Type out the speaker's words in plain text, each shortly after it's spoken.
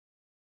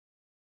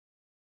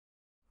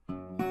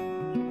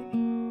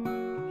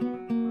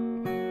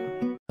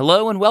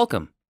Hello and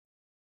welcome.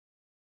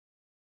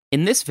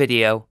 In this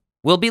video,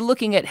 we'll be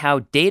looking at how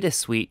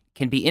DataSuite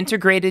can be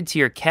integrated to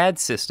your CAD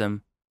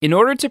system in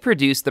order to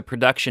produce the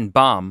production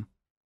BOM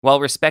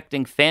while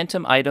respecting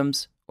phantom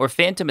items or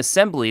phantom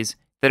assemblies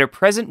that are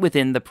present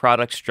within the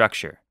product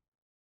structure.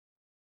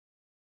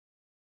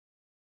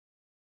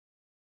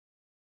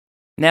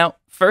 Now,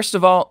 first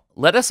of all,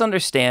 let us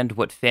understand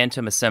what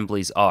phantom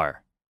assemblies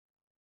are.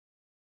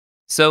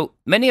 So,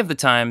 many of the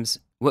times,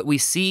 what we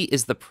see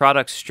is the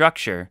product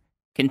structure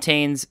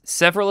contains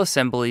several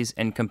assemblies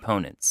and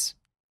components.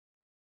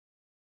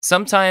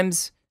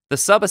 Sometimes, the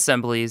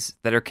sub-assemblies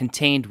that are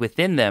contained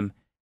within them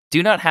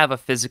do not have a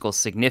physical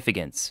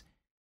significance,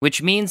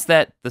 which means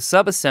that the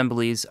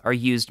sub-assemblies are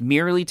used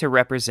merely to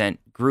represent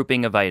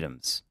grouping of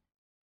items.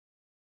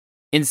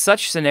 In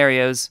such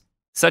scenarios,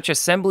 such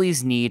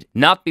assemblies need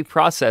not be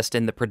processed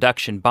in the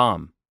production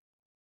BOM.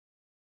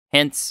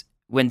 Hence,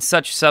 when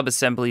such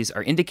sub-assemblies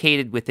are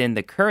indicated within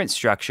the current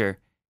structure,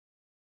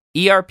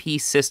 ERP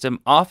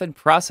system often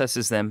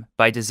processes them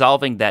by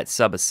dissolving that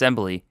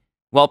sub-assembly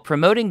while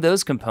promoting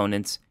those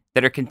components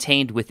that are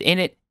contained within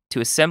it to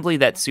assembly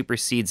that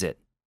supersedes it.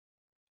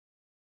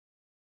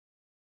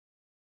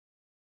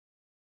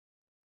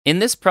 In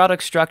this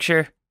product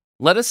structure,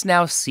 let us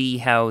now see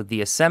how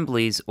the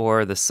assemblies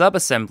or the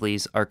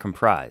sub-assemblies are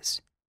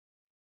comprised.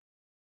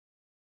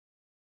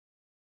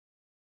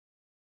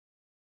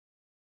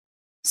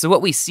 So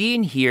what we see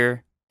in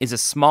here is a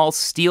small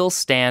steel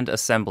stand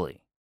assembly.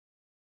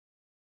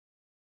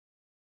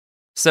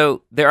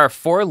 So there are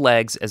 4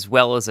 legs as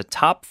well as a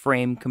top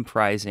frame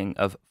comprising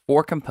of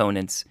 4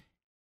 components,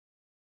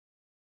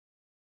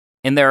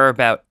 and there are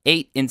about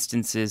 8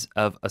 instances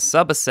of a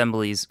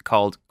sub-assemblies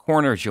called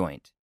corner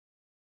joint.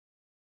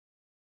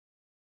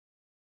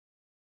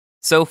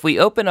 So if we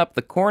open up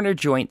the corner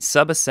joint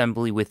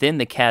sub-assembly within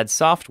the CAD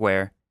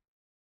software,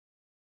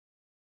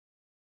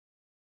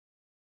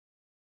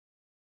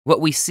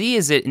 what we see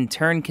is it in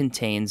turn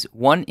contains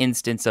 1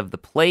 instance of the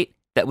plate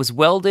that was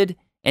welded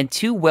and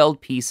 2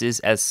 weld pieces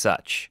as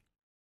such.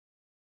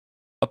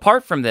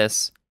 Apart from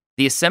this,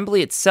 the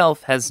assembly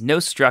itself has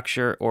no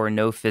structure or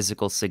no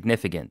physical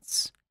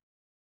significance.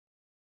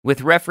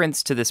 With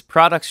reference to this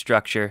product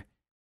structure,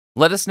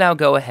 let us now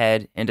go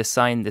ahead and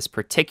assign this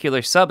particular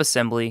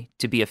subassembly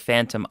to be a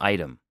phantom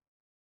item.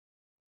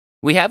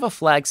 We have a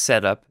flag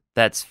setup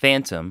that's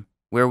phantom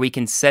where we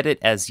can set it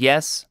as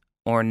yes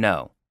or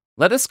no.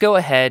 Let us go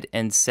ahead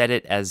and set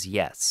it as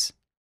yes.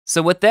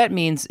 So what that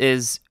means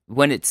is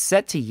when it's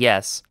set to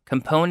yes,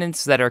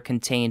 components that are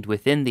contained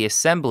within the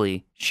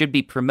assembly should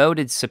be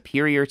promoted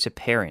superior to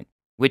parent,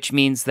 which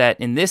means that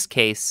in this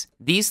case,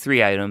 these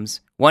 3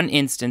 items, 1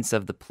 instance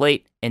of the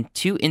plate and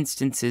 2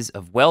 instances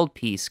of weld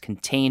piece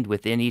contained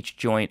within each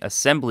joint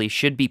assembly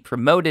should be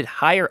promoted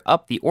higher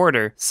up the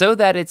order so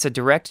that it's a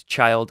direct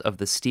child of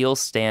the steel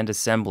stand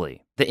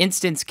assembly. The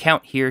instance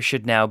count here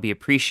should now be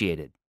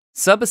appreciated.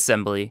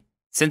 Subassembly,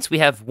 since we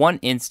have 1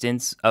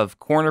 instance of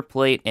corner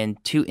plate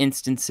and 2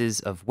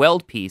 instances of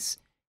weld piece,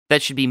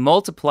 that should be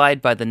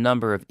multiplied by the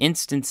number of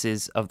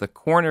instances of the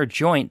corner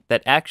joint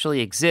that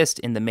actually exist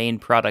in the main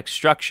product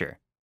structure.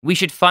 We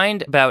should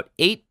find about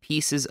 8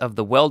 pieces of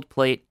the weld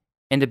plate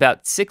and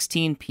about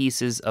 16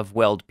 pieces of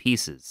weld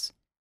pieces.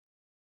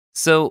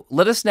 So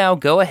let us now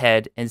go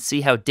ahead and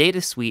see how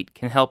DataSuite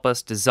can help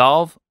us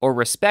dissolve or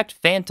respect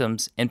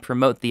phantoms and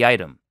promote the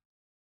item.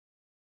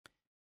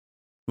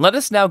 Let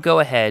us now go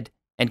ahead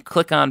and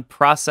click on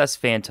Process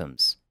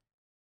Phantoms.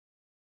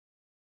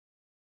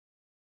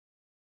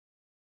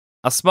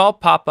 A small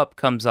pop-up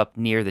comes up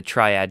near the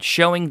triad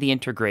showing the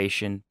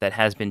integration that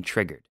has been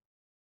triggered.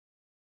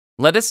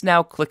 Let us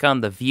now click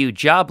on the View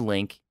Job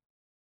link,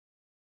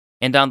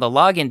 and on the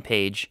login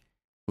page,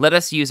 let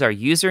us use our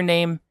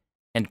username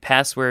and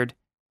password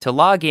to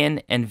log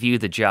in and view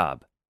the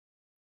job.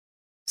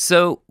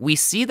 So we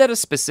see that a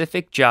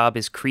specific job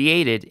is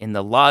created in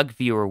the Log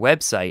Viewer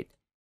website,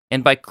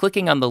 and by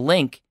clicking on the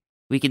link,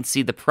 we can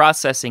see the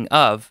processing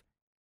of,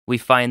 we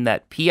find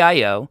that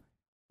PIO,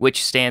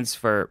 which stands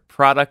for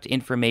Product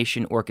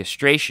Information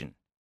Orchestration.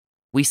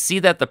 We see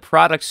that the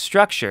product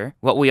structure,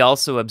 what we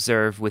also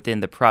observe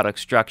within the product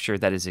structure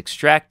that is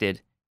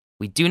extracted,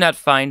 we do not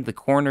find the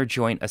corner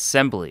joint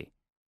assembly.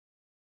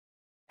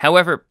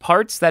 However,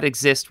 parts that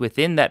exist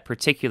within that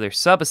particular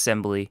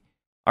subassembly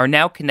are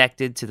now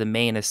connected to the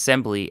main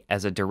assembly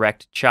as a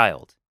direct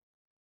child.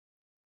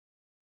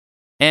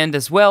 And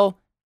as well,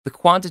 the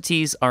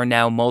quantities are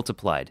now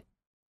multiplied.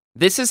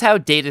 This is how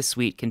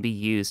DataSuite can be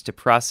used to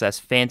process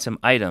phantom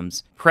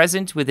items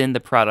present within the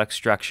product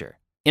structure.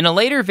 In a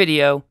later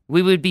video,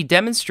 we would be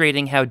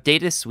demonstrating how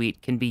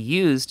DataSuite can be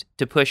used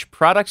to push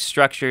product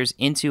structures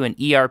into an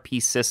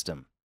ERP system.